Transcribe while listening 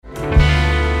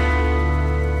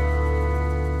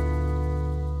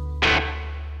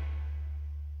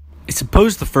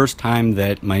suppose the first time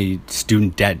that my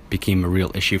student debt became a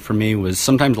real issue for me was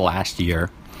sometime last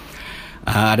year.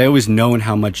 I'd always known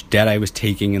how much debt I was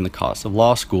taking in the cost of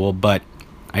law school, but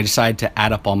I decided to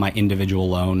add up all my individual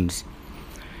loans.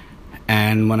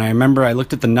 And when I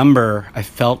looked at the number, I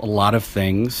felt a lot of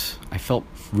things. I felt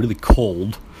really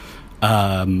cold. But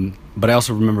I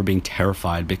also remember being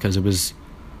terrified because it was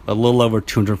a little over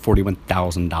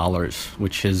 $241,000,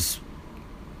 which is,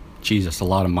 Jesus, a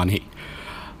lot of money.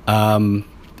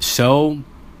 So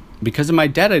because of my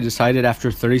debt, I decided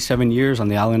after 37 years on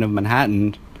the island of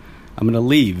Manhattan, I'm going to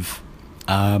leave.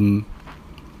 I'll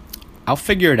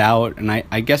figure it out. And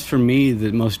I guess for me,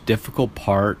 the most difficult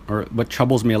part, or what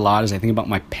troubles me a lot, is I think about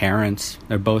my parents.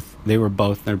 They're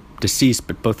deceased,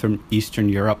 but both from Eastern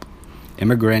Europe,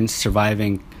 immigrants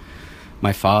surviving.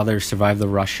 My father survived the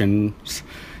Russians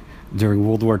during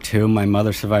World War II. My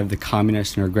mother survived the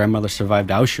communists, and her grandmother survived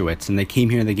Auschwitz. And they came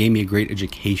here and they gave me a great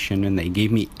education, and they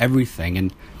gave me everything.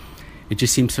 And it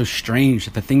just seems so strange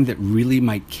that the thing that really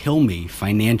might kill me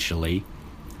financially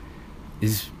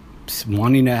is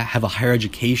wanting to have a higher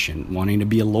education, wanting to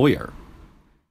be a lawyer.